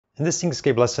In this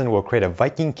Inkscape lesson, we'll create a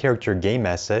Viking character game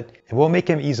asset, and we'll make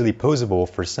him easily posable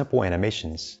for simple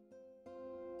animations.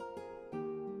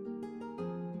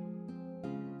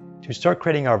 To start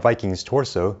creating our Viking's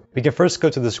torso, we can first go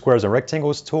to the Squares and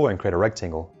Rectangles tool and create a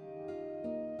rectangle.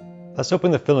 Let's open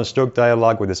the Fill and Stroke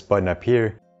dialog with this button up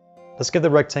here. Let's give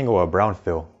the rectangle a brown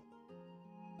fill.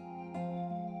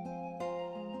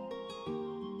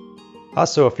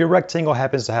 Also, if your rectangle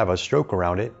happens to have a stroke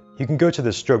around it, you can go to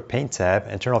the Stroke Paint tab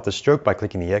and turn off the stroke by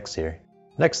clicking the X here.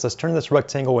 Next, let's turn this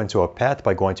rectangle into a path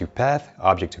by going to Path,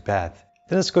 Object to Path.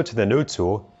 Then let's go to the Node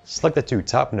tool, select the two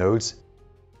top nodes,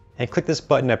 and click this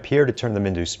button up here to turn them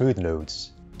into smooth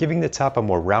nodes, giving the top a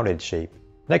more rounded shape.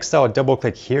 Next, I'll double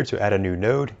click here to add a new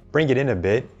node, bring it in a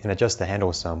bit, and adjust the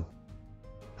handle some.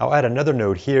 I'll add another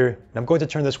node here, and I'm going to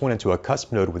turn this one into a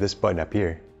cusp node with this button up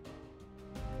here.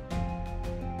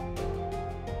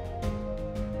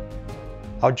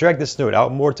 I'll drag this node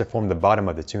out more to form the bottom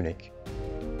of the tunic.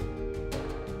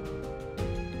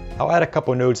 I'll add a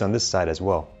couple nodes on this side as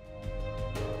well.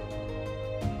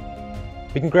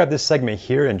 We can grab this segment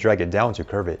here and drag it down to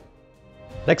curve it.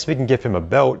 Next, we can give him a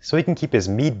belt so he can keep his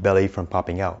meat belly from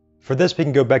popping out. For this, we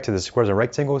can go back to the Squares and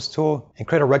Rectangles tool and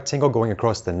create a rectangle going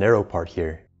across the narrow part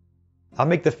here. I'll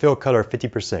make the fill color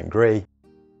 50% gray.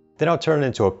 Then I'll turn it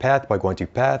into a path by going to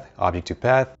Path, Object to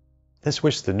Path, then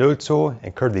switch to the Node tool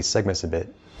and curve these segments a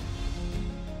bit.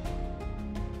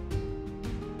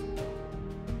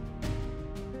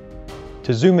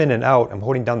 To zoom in and out, I'm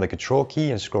holding down the Control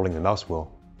key and scrolling the mouse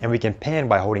wheel. And we can pan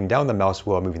by holding down the mouse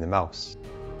wheel and moving the mouse.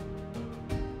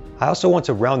 I also want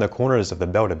to round the corners of the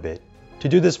belt a bit. To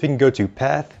do this, we can go to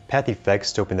Path, Path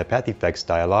Effects to open the Path Effects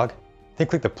dialog, then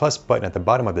click the plus button at the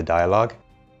bottom of the dialog,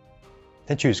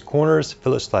 then choose Corners,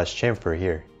 Fillet/Chamfer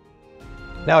here.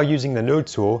 Now using the Node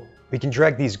tool, we can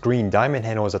drag these green diamond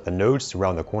handles at the nodes to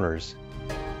round the corners.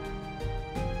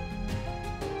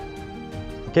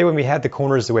 Okay, when we have the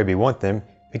corners the way we want them,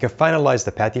 we can finalize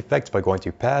the path effects by going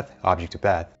to Path, Object to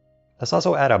Path. Let's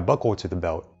also add a buckle to the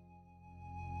belt.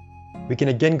 We can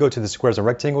again go to the Squares and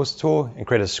Rectangles tool and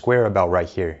create a square about right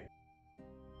here.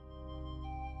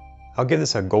 I'll give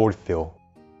this a gold fill.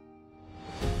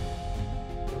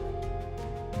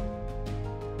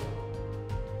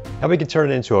 Now we can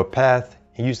turn it into a path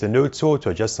and use the Node tool to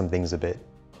adjust some things a bit.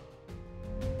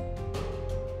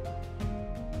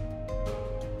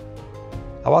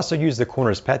 I'll also use the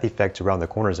Corners Path effect to round the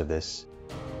corners of this.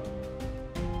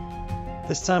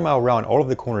 This time I'll round all of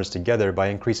the corners together by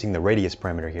increasing the radius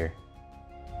parameter here.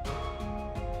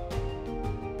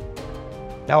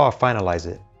 Now I'll finalize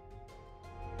it.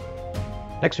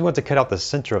 Next we want to cut out the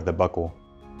center of the buckle.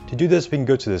 To do this, we can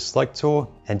go to the Select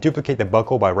tool and duplicate the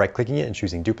buckle by right-clicking it and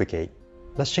choosing Duplicate.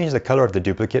 Let's change the color of the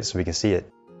duplicate so we can see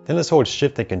it. Then let's hold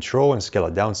Shift and Control and scale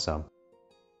it down some.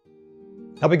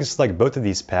 Now we can select both of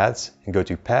these paths and go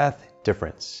to Path,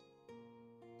 Difference.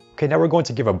 Okay, now we're going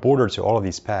to give a border to all of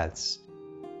these paths.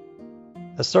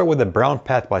 Let's start with the brown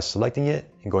path by selecting it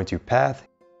and going to Path,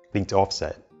 Linked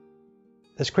Offset.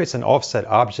 This creates an offset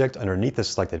object underneath the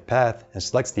selected path and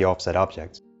selects the offset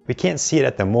object. We can't see it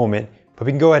at the moment, but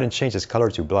we can go ahead and change this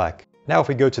color to black. Now if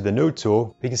we go to the Node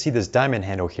tool, we can see this diamond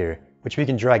handle here, which we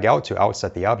can drag out to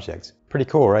offset the object. Pretty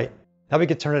cool, right? Now we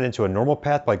can turn it into a normal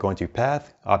path by going to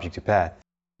Path, Object to Path.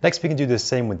 Next we can do the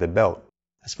same with the belt.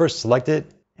 Let's first select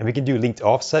it, and we can do Linked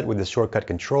Offset with the shortcut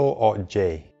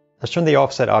Control-Alt-J. Let's turn the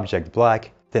offset object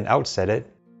black, then outset it.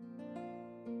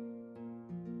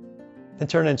 Then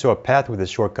turn it into a path with the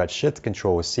shortcut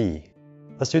Shift-Control-C.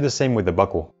 Let's do the same with the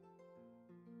buckle.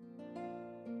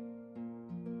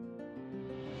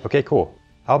 Okay, cool.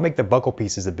 I'll make the buckle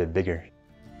pieces a bit bigger.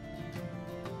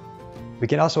 We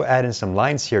can also add in some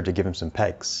lines here to give him some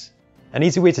pegs. An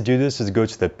easy way to do this is to go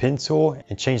to the Pen tool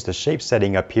and change the shape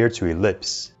setting up here to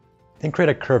Ellipse. Then create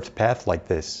a curved path like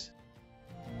this.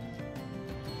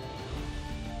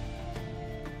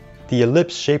 The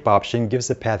Ellipse shape option gives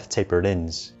the path tapered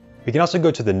ends. We can also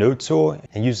go to the Node tool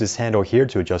and use this handle here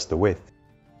to adjust the width.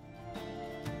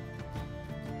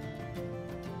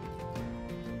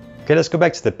 Okay, let's go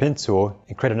back to the Pen tool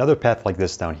and create another path like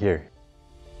this down here.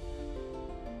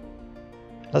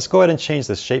 Let's go ahead and change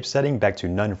the shape setting back to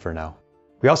none for now.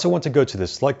 We also want to go to the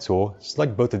Select tool,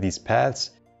 select both of these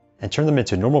paths, and turn them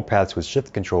into normal paths with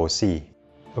Shift-Control-C.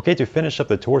 Okay, to finish up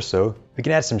the torso, we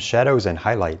can add some shadows and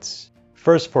highlights.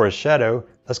 First, for a shadow,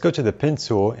 let's go to the Pen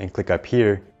tool and click up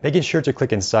here, making sure to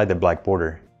click inside the black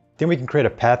border. Then we can create a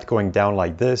path going down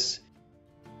like this.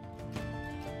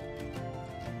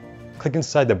 Click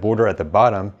inside the border at the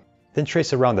bottom, then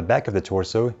trace around the back of the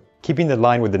torso, keeping the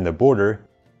line within the border.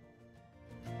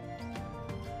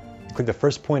 Click the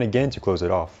first point again to close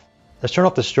it off. Let's turn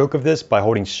off the stroke of this by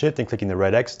holding shift and clicking the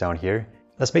red X down here.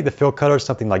 Let's make the fill color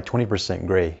something like 20%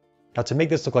 gray. Now to make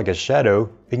this look like a shadow,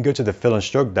 we can go to the fill and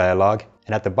stroke dialog,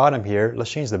 and at the bottom here,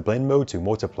 let's change the blend mode to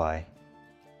multiply.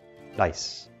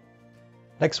 Nice.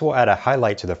 Next we'll add a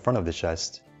highlight to the front of the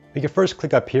chest. We can first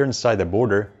click up here inside the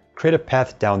border, create a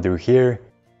path down through here,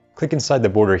 click inside the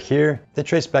border here, then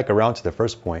trace back around to the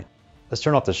first point. Let's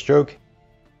turn off the stroke,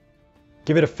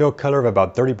 give it a fill color of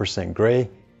about 30%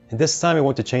 gray, and this time we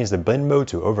want to change the blend mode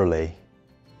to overlay.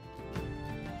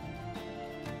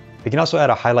 We can also add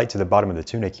a highlight to the bottom of the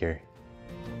tunic here.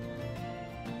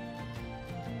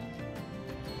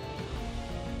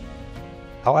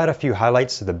 I'll add a few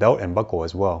highlights to the belt and buckle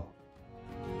as well.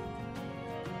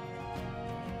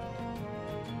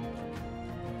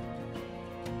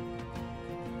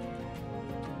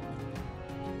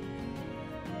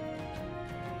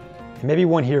 And maybe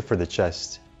one here for the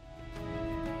chest.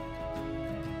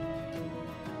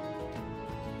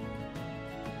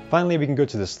 Finally, we can go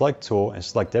to the select tool and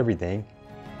select everything.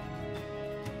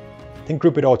 Then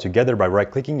group it all together by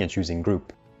right-clicking and choosing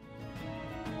group.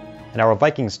 And our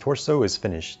Viking's torso is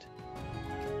finished.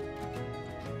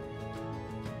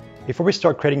 Before we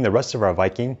start creating the rest of our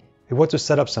Viking, we want to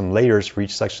set up some layers for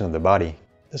each section of the body.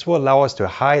 This will allow us to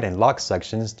hide and lock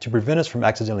sections to prevent us from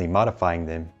accidentally modifying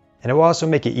them. And it will also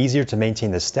make it easier to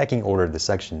maintain the stacking order of the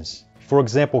sections. For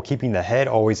example, keeping the head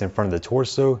always in front of the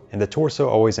torso and the torso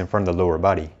always in front of the lower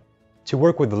body. To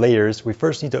work with the layers, we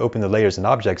first need to open the Layers and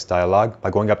Objects dialog by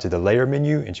going up to the Layer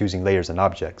menu and choosing Layers and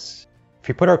Objects. If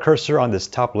we put our cursor on this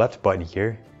top left button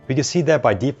here, we can see that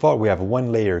by default we have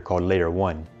one layer called Layer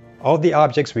 1. All the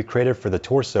objects we created for the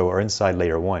torso are inside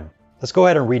Layer 1. Let's go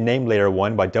ahead and rename Layer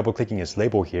 1 by double-clicking its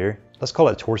label here. Let's call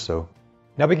it Torso.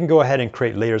 Now we can go ahead and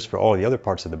create layers for all the other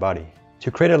parts of the body.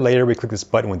 To create a layer, we click this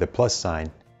button with the plus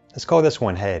sign. Let's call this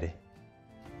one Head.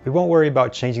 We won't worry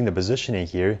about changing the positioning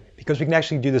here because we can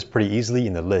actually do this pretty easily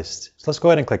in the list. So let's go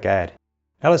ahead and click Add.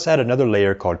 Now let's add another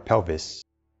layer called Pelvis.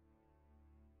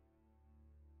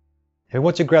 And we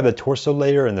want to grab the torso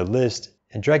layer in the list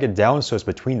and drag it down so it's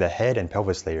between the head and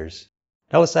pelvis layers.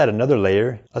 Now let's add another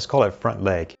layer. Let's call it Front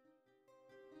Leg.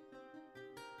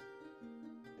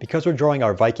 Because we're drawing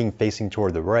our Viking facing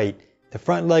toward the right, the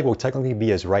front leg will technically be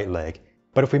his right leg.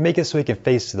 But if we make it so he can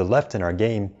face to the left in our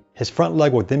game, his front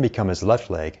leg will then become his left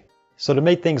leg. So to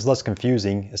make things less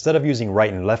confusing, instead of using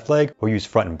right and left leg, we'll use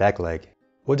front and back leg.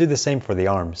 We'll do the same for the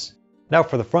arms. Now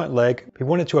for the front leg, we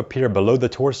want it to appear below the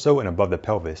torso and above the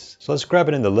pelvis. So let's grab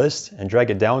it in the list and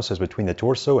drag it down so it's between the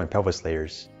torso and pelvis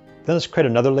layers. Then let's create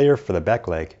another layer for the back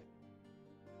leg.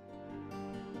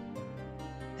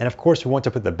 And of course we want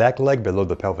to put the back leg below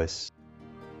the pelvis.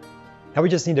 Now we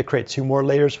just need to create two more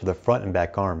layers for the front and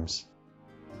back arms.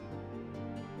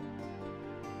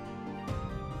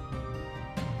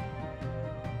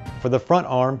 For the front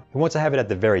arm, we want to have it at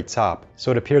the very top, so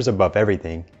it appears above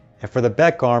everything. And for the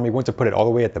back arm, we want to put it all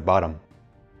the way at the bottom.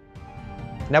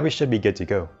 Now we should be good to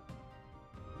go.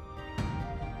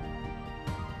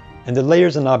 In the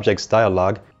Layers and Objects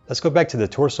dialog, let's go back to the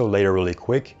torso layer really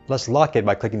quick. Let's lock it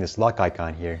by clicking this lock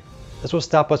icon here. This will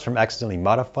stop us from accidentally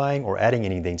modifying or adding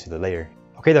anything to the layer.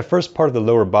 Okay, the first part of the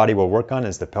lower body we'll work on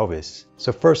is the pelvis.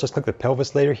 So first, let's click the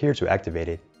pelvis layer here to activate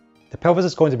it. The pelvis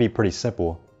is going to be pretty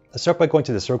simple. Let's start by going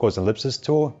to the Circles and Ellipses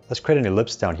tool. Let's create an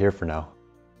ellipse down here for now.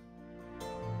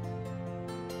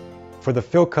 For the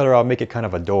fill color, I'll make it kind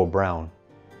of a dull brown.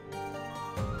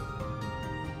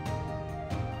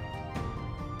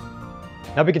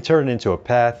 Now we can turn it into a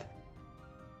path.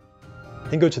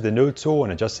 Then go to the Node tool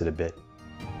and adjust it a bit.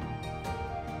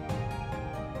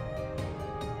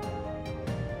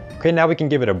 Okay, now we can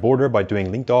give it a border by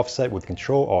doing linked offset with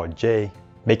Ctrl-Alt-J,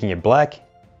 making it black,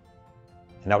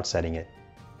 and outsetting it.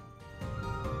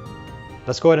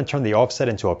 Let's go ahead and turn the offset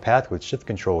into a path with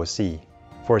Shift-Ctrl-C.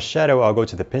 For a shadow, I'll go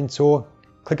to the Pen tool,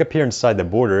 click up here inside the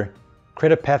border,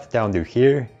 create a path down through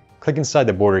here, click inside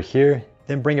the border here,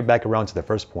 then bring it back around to the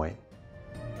first point.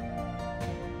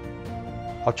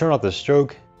 I'll turn off the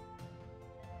stroke,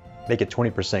 make it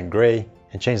 20% gray,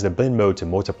 and change the blend mode to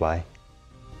multiply.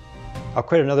 I'll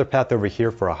create another path over here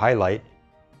for a highlight.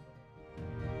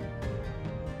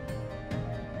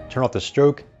 Turn off the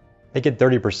stroke, make it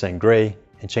 30% gray,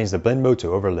 and change the blend mode to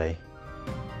overlay.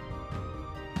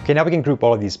 Okay, now we can group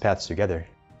all of these paths together.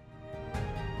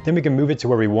 Then we can move it to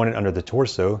where we want it under the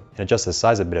torso and adjust the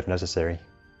size a bit if necessary.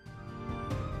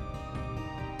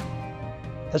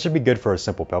 That should be good for a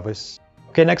simple pelvis.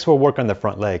 Okay, next we'll work on the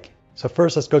front leg. So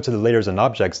first let's go to the Layers and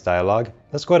Objects dialog.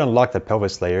 Let's go ahead and lock the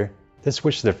pelvis layer, then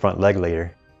switch to the front leg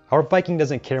layer. Our Viking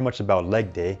doesn't care much about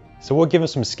leg day, so we'll give him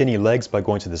some skinny legs by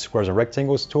going to the Squares and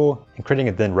Rectangles tool and creating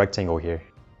a thin rectangle here.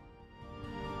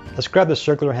 Let's grab the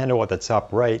circular handle at the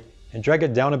top right and drag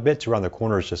it down a bit to round the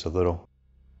corners just a little.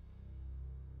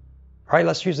 Alright,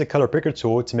 let's use the color picker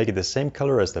tool to make it the same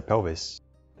color as the pelvis.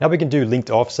 Now we can do linked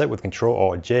offset with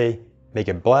Ctrl-Alt-J, make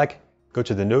it black, go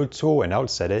to the node tool and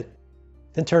outset it,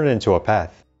 then turn it into a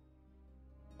path.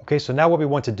 Okay, so now what we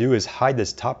want to do is hide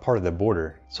this top part of the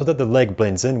border so that the leg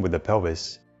blends in with the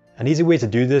pelvis. An easy way to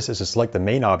do this is to select the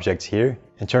main object here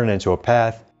and turn it into a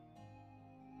path.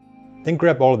 Then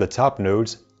grab all of the top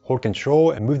nodes, hold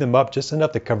Ctrl and move them up just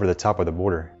enough to cover the top of the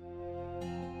border.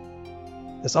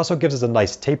 This also gives us a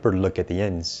nice tapered look at the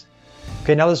ends.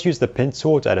 Okay, now let's use the pen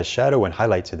tool to add a shadow and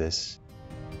highlight to this.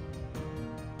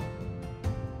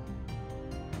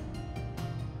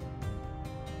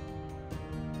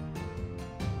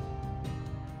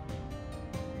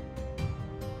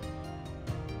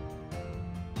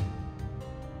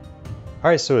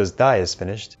 Alright, so his thigh is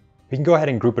finished. We can go ahead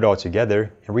and group it all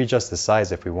together and readjust the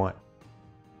size if we want.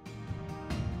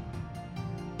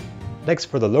 Next,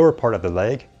 for the lower part of the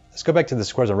leg, let's go back to the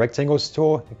squares and rectangles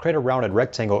tool and create a rounded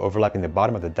rectangle overlapping the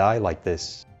bottom of the thigh like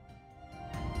this.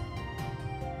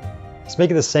 Let's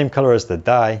make it the same color as the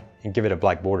thigh and give it a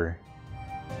black border.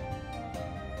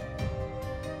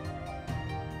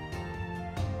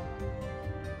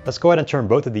 Let's go ahead and turn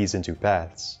both of these into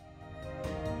paths.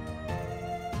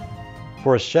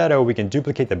 For a shadow, we can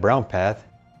duplicate the brown path,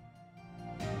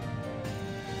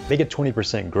 make it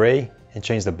 20% gray, and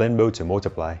change the blend mode to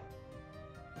multiply.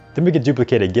 Then we can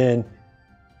duplicate again,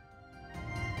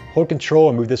 hold Ctrl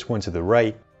and move this one to the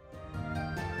right,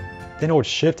 then hold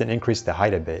Shift and increase the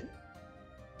height a bit.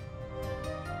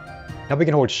 Now we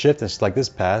can hold Shift and select this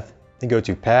path, then go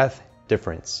to Path,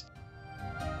 Difference.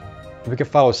 And we can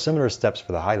follow similar steps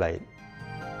for the highlight.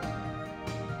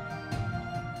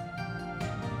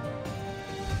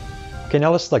 Okay,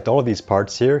 now let's select all of these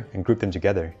parts here and group them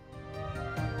together.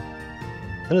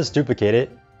 Then let's duplicate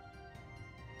it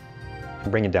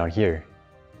and bring it down here.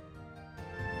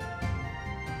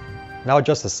 Now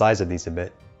adjust the size of these a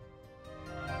bit.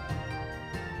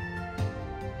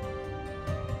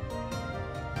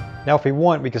 Now if we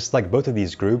want, we can select both of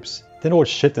these groups, then hold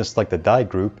Shift and select the die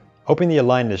group, open the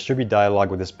Align and Distribute dialog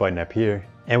with this button up here,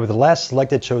 and with the last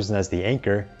selected chosen as the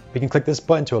anchor, we can click this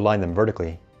button to align them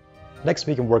vertically. Next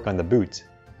we can work on the boot.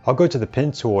 I'll go to the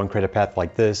pen tool and create a path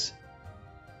like this,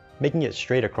 making it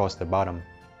straight across the bottom.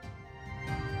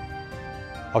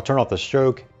 I'll turn off the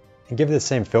stroke and give it the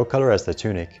same fill color as the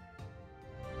tunic.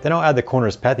 Then I'll add the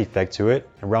corners path effect to it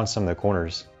and round some of the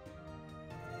corners.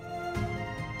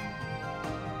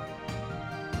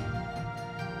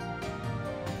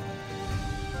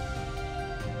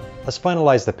 Let's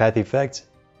finalize the path effect,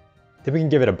 then we can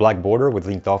give it a black border with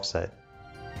linked offset.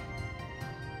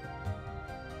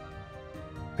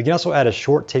 We can also add a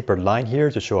short tapered line here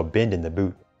to show a bend in the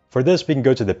boot. For this, we can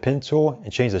go to the pen tool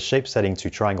and change the shape setting to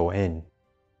triangle in.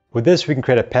 With this, we can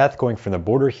create a path going from the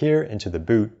border here into the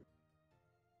boot,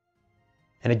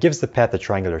 and it gives the path a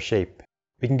triangular shape.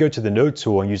 We can go to the node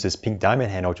tool and use this pink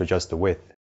diamond handle to adjust the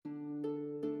width.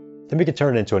 Then we can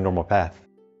turn it into a normal path.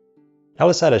 Now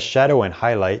let's add a shadow and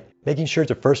highlight, making sure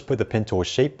to first put the pen tool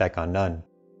shape back on none.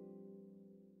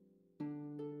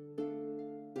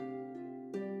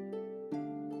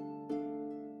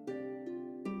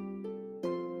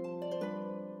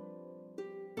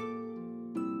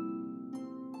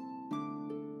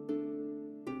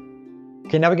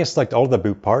 Okay, now we can select all of the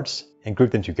boot parts and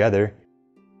group them together.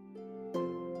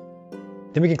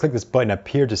 Then we can click this button up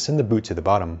here to send the boot to the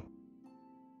bottom.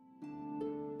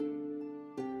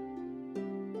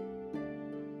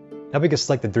 Now we can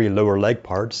select the 3 lower leg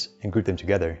parts and group them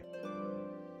together.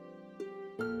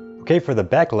 Okay, for the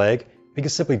back leg, we can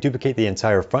simply duplicate the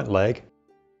entire front leg,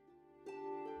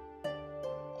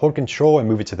 hold Ctrl and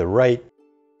move it to the right,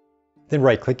 then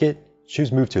right click it,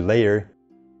 choose Move to Layer,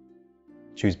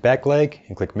 choose back leg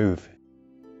and click Move.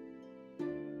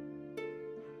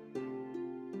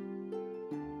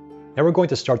 Now we're going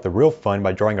to start the real fun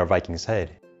by drawing our Viking's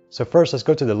head. So first, let's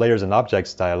go to the Layers and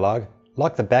Objects dialog,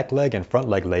 lock the back leg and front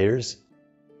leg layers,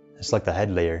 and select the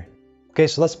head layer. Okay,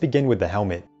 so let's begin with the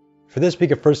helmet. For this, we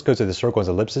can first go to the Circles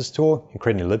and Ellipses tool and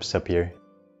create an ellipse up here.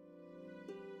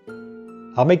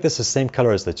 I'll make this the same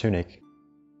color as the tunic.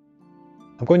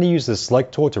 I'm going to use the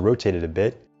Select tool to rotate it a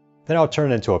bit, then I'll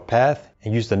turn it into a path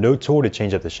and use the Node tool to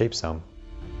change up the shape some.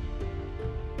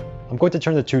 I'm going to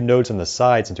turn the 2 nodes on the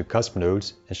sides into cusp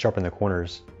nodes and sharpen the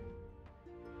corners.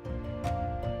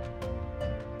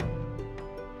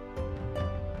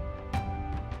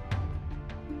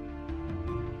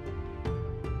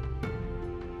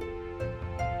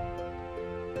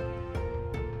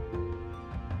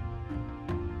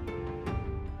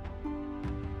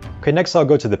 Okay, next I'll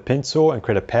go to the pen tool and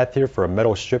create a path here for a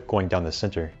metal strip going down the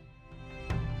center.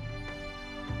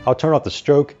 I'll turn off the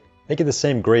stroke, make it the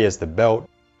same gray as the belt,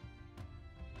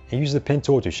 and use the pen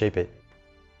tool to shape it.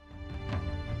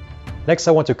 Next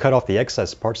I want to cut off the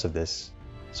excess parts of this.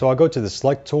 So I'll go to the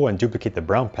select tool and duplicate the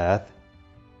brown path.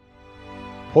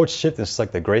 Hold shift and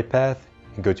select the gray path,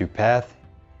 and go to path,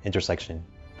 intersection.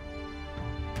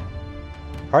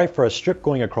 Alright, for a strip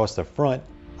going across the front,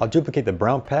 I'll duplicate the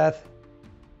brown path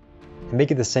and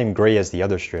make it the same gray as the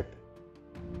other strip.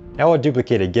 Now I'll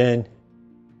duplicate again,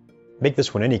 make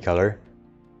this one any color,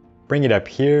 bring it up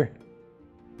here,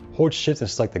 hold shift and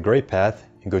select the gray path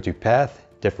and go to path,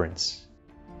 difference.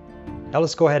 Now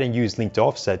let's go ahead and use linked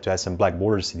offset to add some black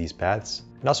borders to these paths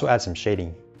and also add some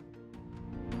shading.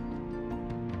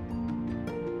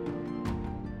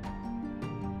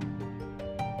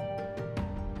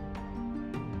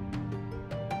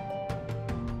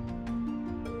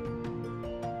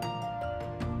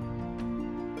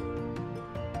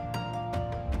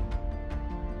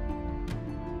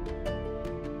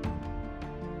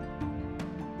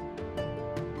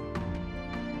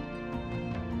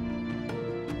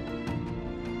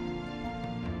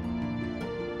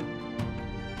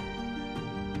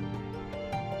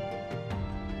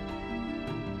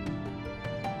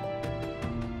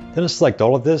 Then let's select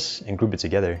all of this and group it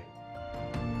together.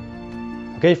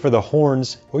 Okay, for the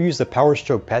horns, we'll use the power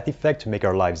stroke path effect to make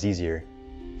our lives easier.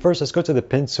 First, let's go to the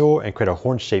pen tool and create a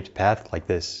horn shaped path like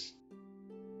this.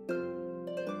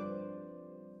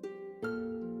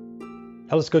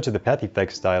 Now let's go to the path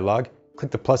effects dialog,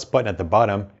 click the plus button at the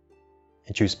bottom,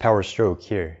 and choose power stroke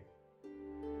here.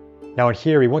 Now in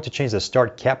here, we want to change the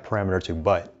start cap parameter to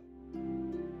butt.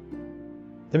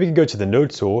 Then we can go to the node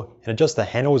tool and adjust the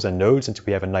handles and nodes until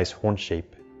we have a nice horn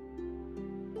shape.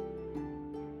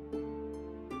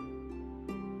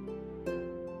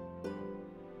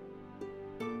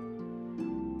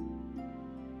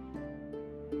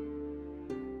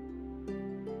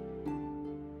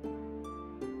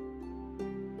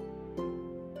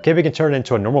 Okay, we can turn it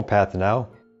into a normal path now.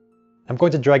 I'm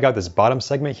going to drag out this bottom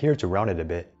segment here to round it a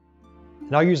bit.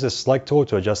 And I'll use the select tool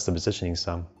to adjust the positioning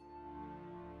some.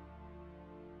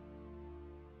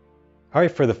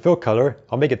 Alright, for the fill color,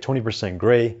 I'll make it 20%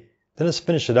 gray, then let's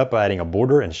finish it up by adding a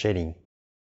border and shading.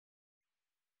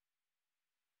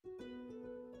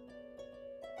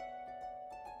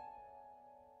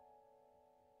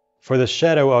 For the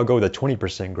shadow, I'll go with a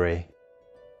 20% gray.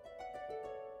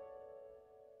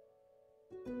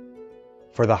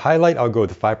 For the highlight, I'll go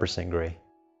with 5% gray.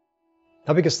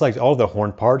 Now we can select all the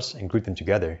horn parts and group them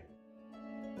together.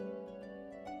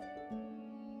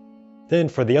 Then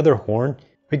for the other horn,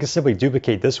 we can simply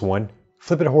duplicate this one,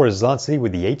 flip it horizontally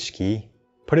with the H key,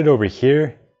 put it over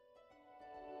here,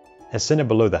 and send it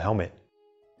below the helmet.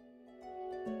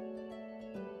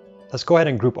 Let's go ahead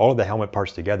and group all of the helmet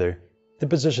parts together, then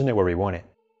position it where we want it.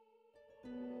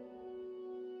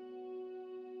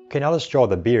 Okay, now let's draw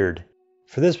the beard.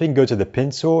 For this, we can go to the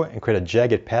pen tool and create a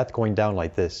jagged path going down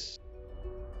like this.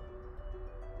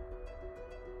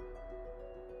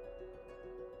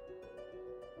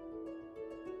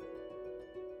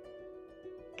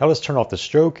 Now let's turn off the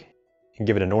stroke and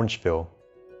give it an orange fill.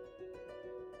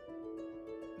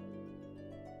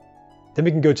 Then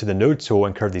we can go to the node tool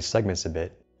and curve these segments a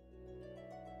bit.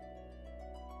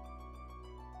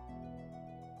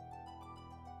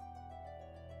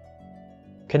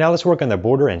 Okay, now let's work on the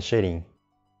border and shading.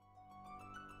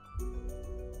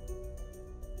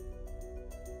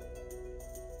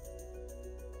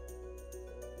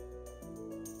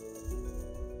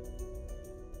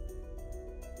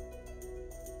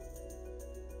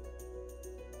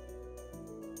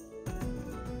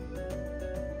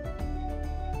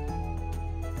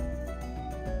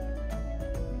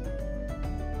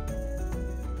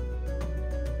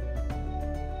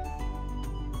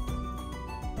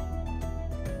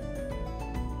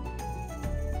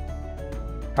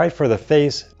 Alright, for the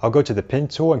face, I'll go to the pen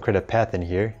tool and create a path in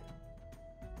here.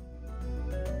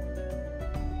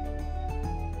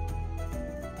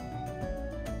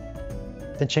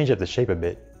 Then change up the shape a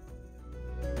bit.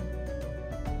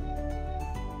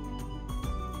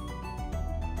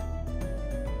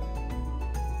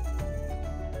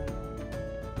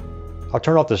 I'll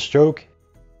turn off the stroke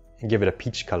and give it a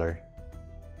peach color.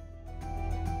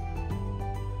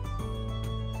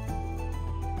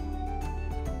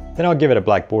 Then I'll give it a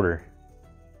black border.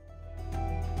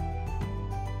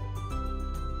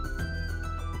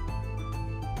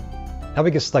 Now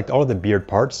we can select all of the beard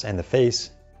parts and the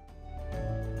face,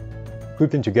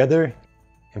 group them together,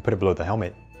 and put it below the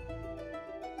helmet.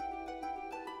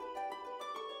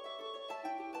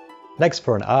 Next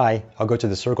for an eye, I'll go to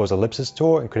the Circle's Ellipsis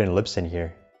tool and create an ellipse in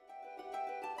here.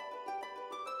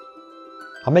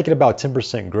 I'll make it about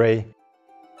 10% gray,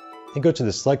 then go to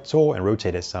the Select tool and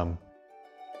rotate it some.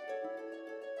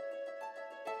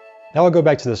 Now I'll go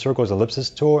back to the Circle's Ellipsis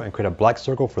tool and create a black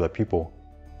circle for the pupil.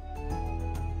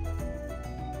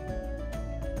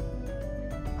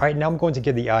 Alright, now I'm going to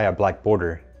give the eye a black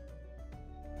border.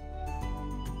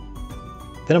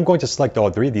 Then I'm going to select all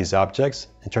three of these objects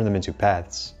and turn them into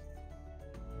paths.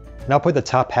 Now I'll put the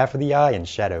top half of the eye in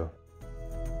shadow.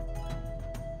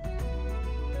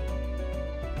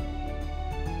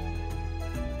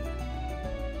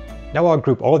 Now I'll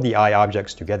group all of the eye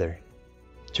objects together.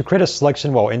 To create a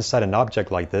selection while inside an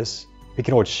object like this, we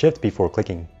can hold Shift before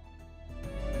clicking.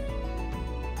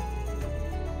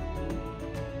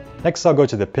 Next I'll go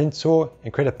to the Pen tool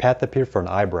and create a path up here for an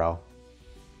eyebrow.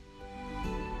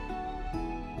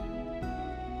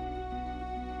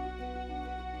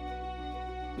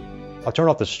 I'll turn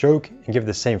off the stroke and give it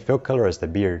the same fill color as the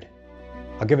beard.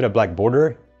 I'll give it a black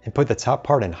border and put the top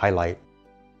part in highlight.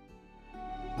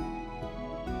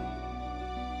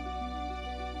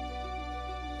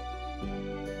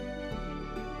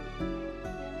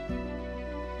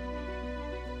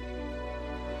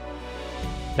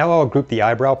 Now I'll group the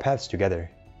eyebrow paths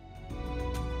together.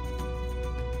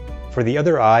 For the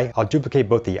other eye, I'll duplicate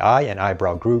both the eye and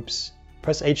eyebrow groups,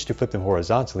 press H to flip them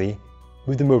horizontally,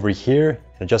 move them over here,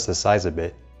 and adjust the size a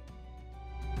bit.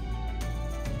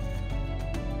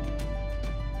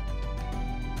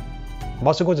 I'm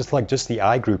also going to select just the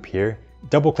eye group here,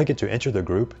 double click it to enter the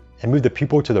group, and move the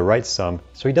pupil to the right some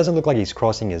so he doesn't look like he's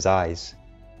crossing his eyes.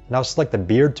 Now select the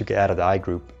beard to get out of the eye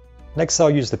group. Next I'll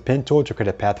use the Pen tool to create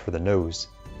a path for the nose.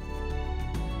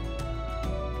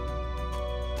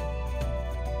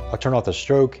 I'll turn off the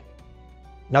stroke.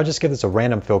 Now just give this a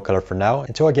random fill color for now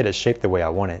until I get it shaped the way I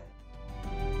want it.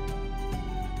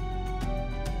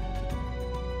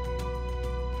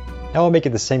 Now I'll make it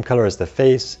the same color as the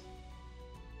face,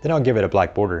 then I'll give it a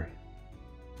black border.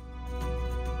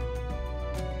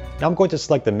 Now I'm going to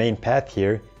select the main path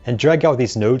here and drag out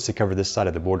these nodes to cover this side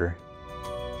of the border.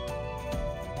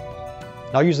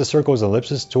 Now I'll use the Circle's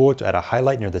Ellipsis tool to add a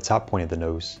highlight near the top point of the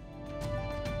nose.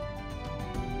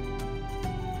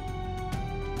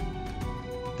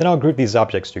 Then I'll group these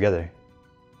objects together.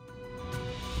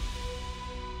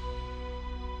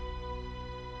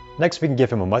 Next we can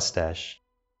give him a mustache.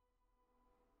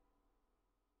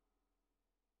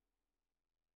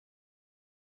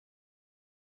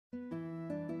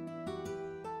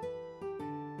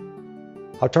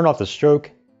 I'll turn off the stroke,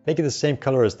 make it the same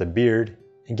color as the beard,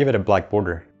 and give it a black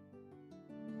border.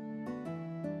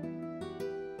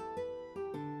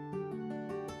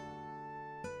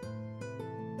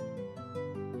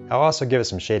 I'll also give it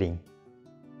some shading.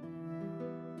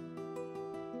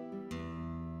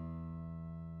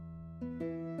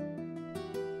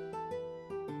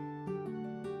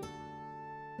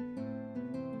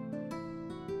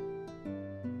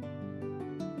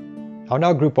 I'll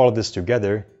now group all of this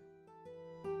together,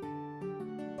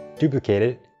 duplicate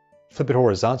it, flip it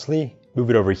horizontally, move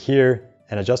it over here,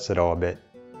 and adjust it all a bit.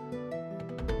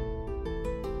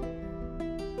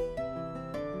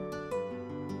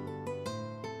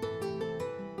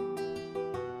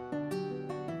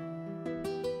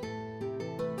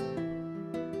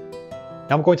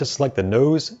 Now I'm going to select the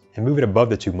nose and move it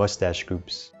above the two mustache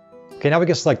groups. Okay, now we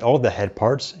can select all of the head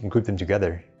parts and group them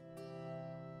together.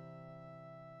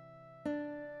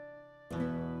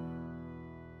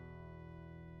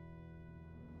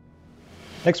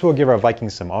 Next we'll give our Viking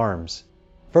some arms.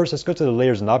 First let's go to the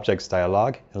Layers and Objects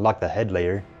dialog and lock the head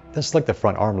layer, then select the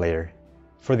front arm layer.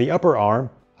 For the upper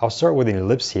arm, I'll start with an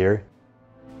ellipse here,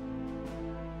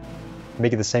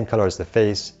 make it the same color as the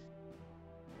face,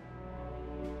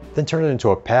 then turn it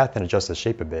into a path and adjust the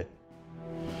shape a bit.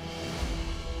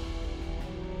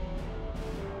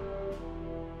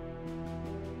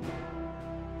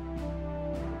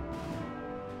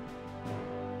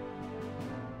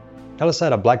 Now let's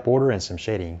add a black border and some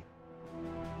shading.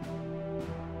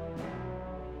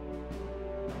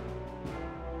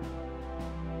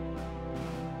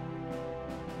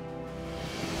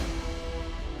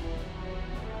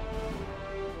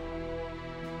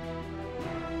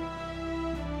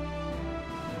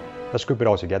 Let's group it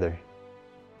all together.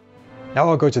 Now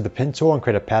I'll go to the Pen tool and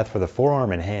create a path for the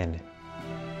forearm and hand.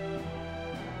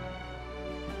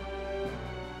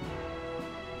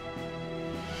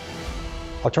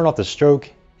 I'll turn off the stroke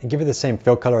and give it the same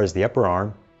fill color as the upper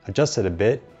arm, adjust it a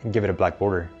bit, and give it a black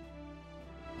border.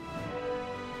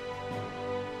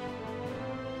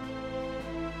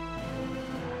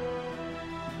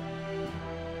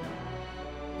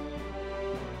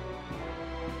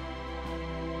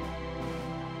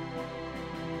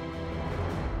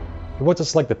 We want to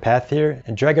select the path here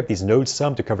and drag up these nodes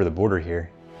some to cover the border here.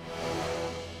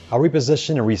 I'll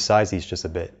reposition and resize these just a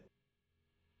bit.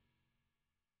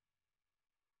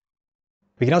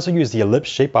 We can also use the ellipse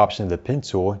shape option of the pen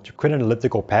tool to create an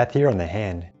elliptical path here on the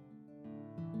hand.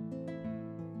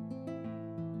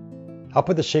 I'll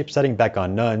put the shape setting back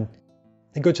on none,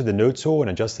 then go to the node tool and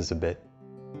adjust this a bit.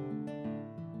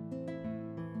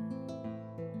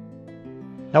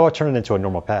 Now I'll turn it into a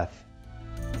normal path.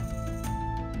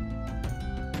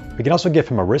 We can also give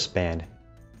him a wristband.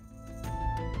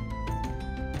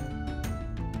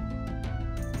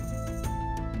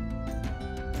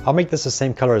 I'll make this the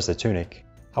same color as the tunic.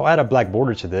 I'll add a black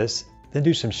border to this, then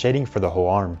do some shading for the whole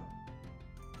arm.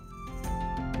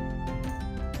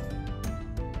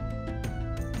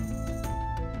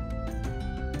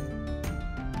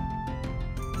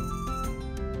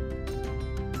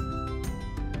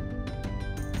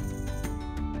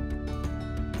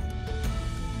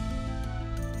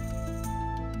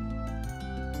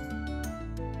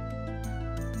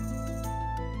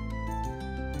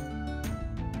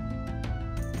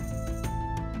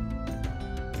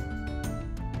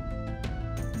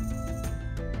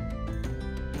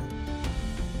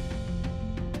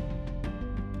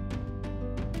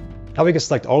 Now we can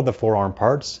select all of the forearm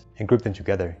parts and group them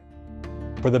together.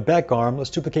 For the back arm,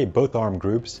 let's duplicate both arm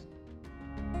groups.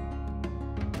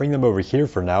 Bring them over here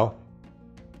for now.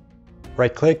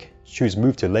 Right click, choose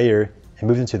Move to Layer, and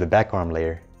move them to the back arm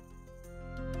layer.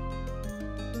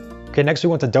 Okay, next we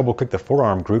want to double click the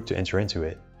forearm group to enter into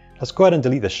it. Let's go ahead and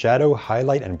delete the shadow,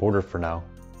 highlight, and border for now.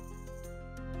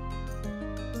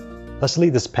 Let's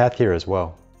delete this path here as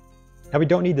well. Now we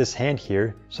don't need this hand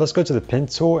here, so let's go to the pen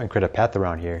tool and create a path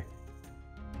around here.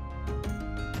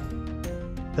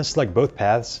 Then select both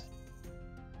paths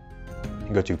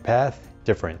and go to Path,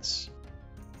 Difference.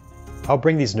 I'll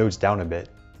bring these nodes down a bit.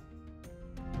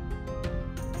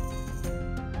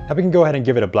 Now we can go ahead and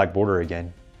give it a black border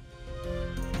again.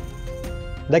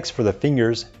 Next, for the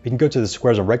fingers, we can go to the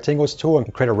Squares and Rectangles tool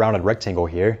and create a rounded rectangle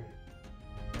here.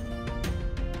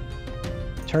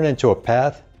 Turn it into a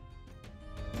path,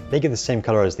 make it the same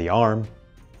color as the arm,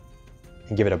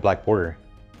 and give it a black border.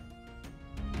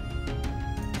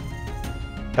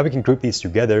 Now we can group these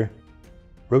together,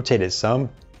 rotate it some,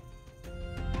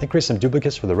 and create some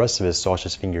duplicates for the rest of his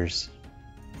sausage fingers.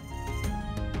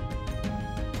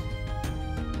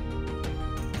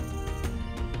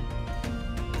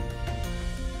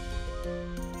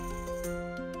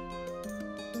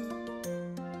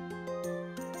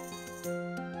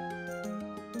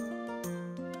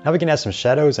 Now we can add some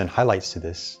shadows and highlights to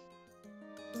this.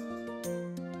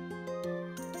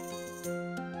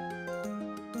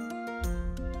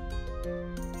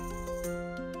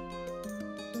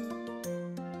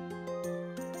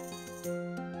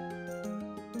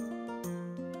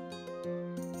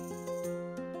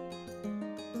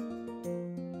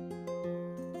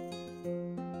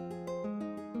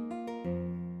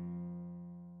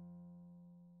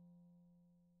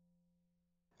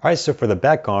 Alright, so for the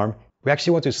back arm, we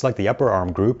actually want to select the upper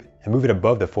arm group and move it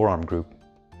above the forearm group.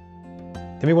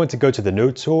 Then we want to go to the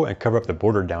node tool and cover up the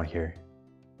border down here.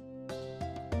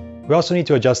 We also need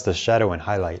to adjust the shadow and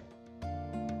highlight.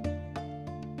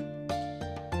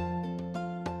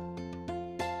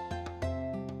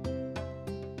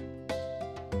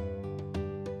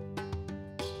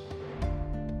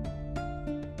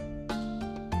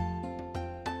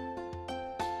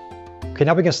 Okay,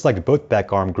 now we can select both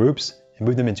back arm groups and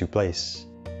move them into place.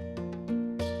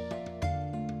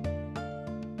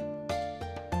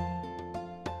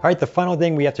 Alright, the final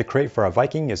thing we have to create for our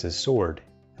Viking is his sword.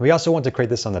 And we also want to create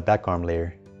this on the back arm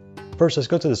layer. First, let's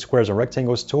go to the Squares and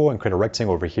Rectangles tool and create a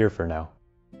rectangle over here for now.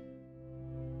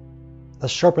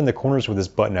 Let's sharpen the corners with this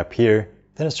button up here,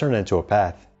 then let's turn it into a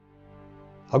path.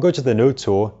 I'll go to the node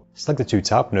tool, select the two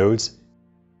top nodes,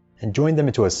 and join them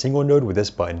into a single node with this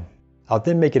button. I'll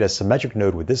then make it a symmetric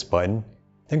node with this button,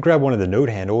 then grab one of the node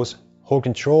handles, hold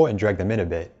Ctrl and drag them in a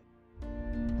bit.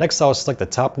 Next, I'll select the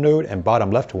top node and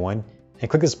bottom left one, and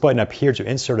click this button up here to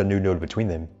insert a new node between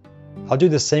them. I'll do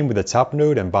the same with the top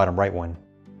node and bottom right one.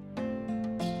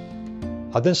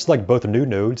 I'll then select both new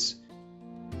nodes,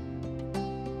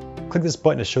 click this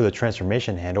button to show the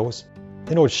transformation handles,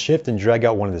 then hold Shift and drag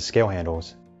out one of the scale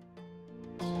handles.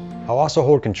 I'll also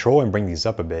hold Ctrl and bring these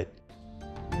up a bit,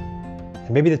 and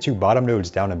maybe the two bottom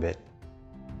nodes down a bit.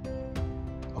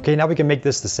 Okay, now we can make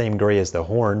this the same gray as the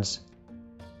horns,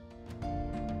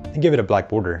 and give it a black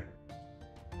border.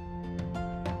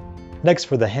 Next,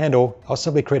 for the handle, I'll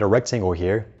simply create a rectangle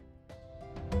here.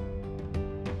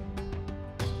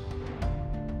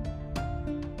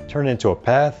 Turn it into a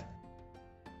path.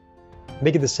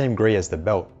 Make it the same gray as the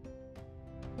belt.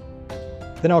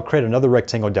 Then I'll create another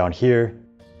rectangle down here,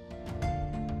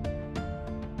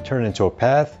 turn it into a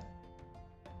path,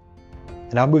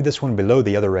 and I'll move this one below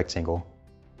the other rectangle.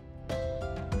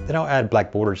 Then I'll add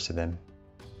black borders to them.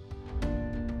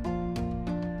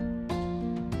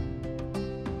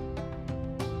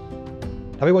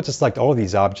 Now we want to select all of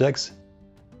these objects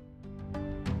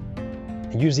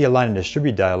and use the Align and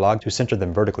Distribute dialog to center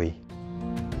them vertically.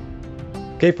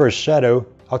 Okay, for a shadow,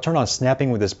 I'll turn on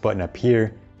snapping with this button up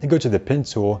here, then go to the Pen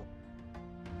tool,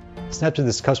 snap to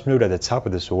this custom node at the top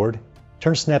of the sword,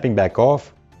 turn snapping back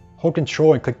off, hold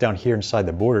Control and click down here inside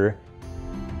the border,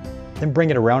 then bring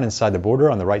it around inside the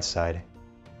border on the right side.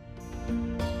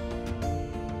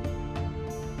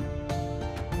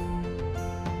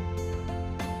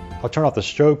 I'll turn off the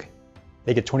stroke,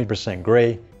 make it 20%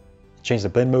 gray, change the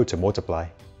blend mode to multiply.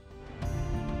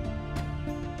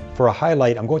 For a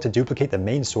highlight, I'm going to duplicate the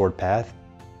main sword path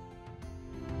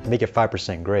and make it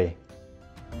 5% gray.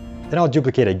 Then I'll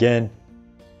duplicate again,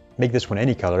 make this one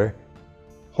any color,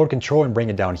 hold Control and bring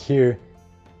it down here,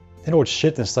 then hold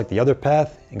Shift and select the other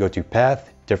path and go to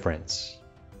Path, Difference.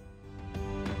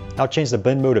 I'll change the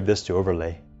blend mode of this to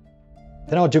Overlay.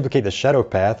 Then I'll duplicate the shadow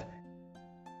path,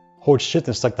 hold Shift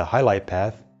and select the highlight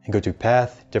path and go to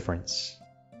Path, Difference.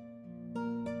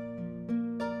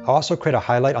 I'll also create a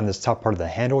highlight on this top part of the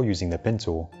handle using the Pen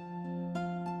tool.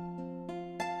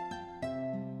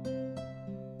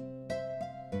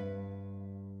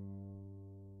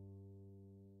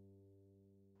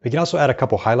 We can also add a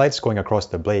couple highlights going across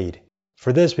the blade.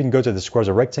 For this, we can go to the Squares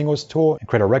or Rectangles tool and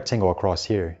create a rectangle across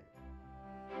here.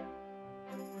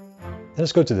 Then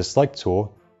let's go to the Select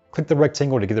tool, click the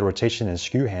rectangle to get the rotation and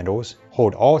skew handles,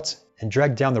 hold Alt, and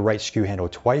drag down the right skew handle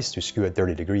twice to skew at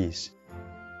 30 degrees.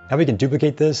 Now we can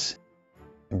duplicate this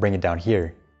and bring it down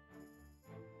here.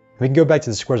 We can go back to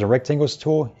the Squares and Rectangles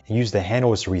tool and use the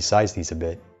handles to resize these a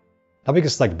bit. Now we can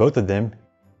select both of them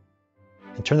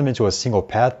and turn them into a single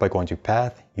path by going to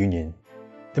Path, Union.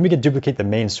 Then we can duplicate the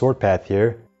main sword path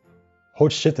here,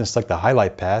 hold Shift and select the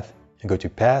highlight path, and go to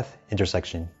Path,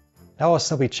 Intersection. Now I'll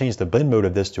simply change the blend mode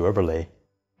of this to Overlay.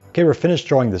 Okay, we're finished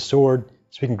drawing the sword,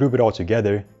 so we can group it all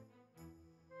together.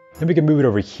 Then we can move it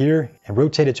over here and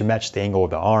rotate it to match the angle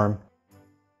of the arm.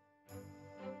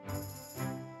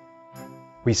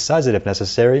 Resize it if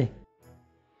necessary,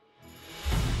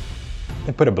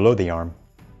 then put it below the arm.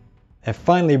 And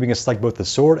finally, we can select both the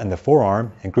sword and the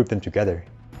forearm and group them together.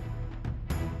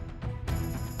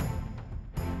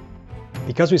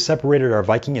 Because we separated our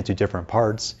Viking into different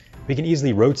parts, we can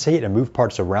easily rotate and move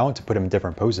parts around to put them in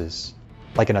different poses.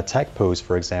 Like an attack pose,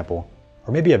 for example,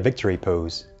 or maybe a victory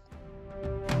pose.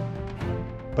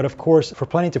 But of course, if we're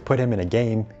planning to put him in a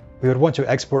game, we would want to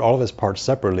export all of his parts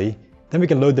separately. Then we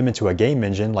can load them into a game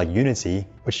engine like Unity,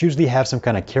 which usually have some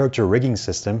kind of character rigging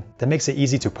system that makes it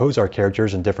easy to pose our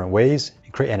characters in different ways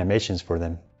and create animations for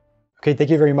them. Okay, thank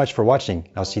you very much for watching,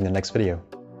 and I'll see you in the next video.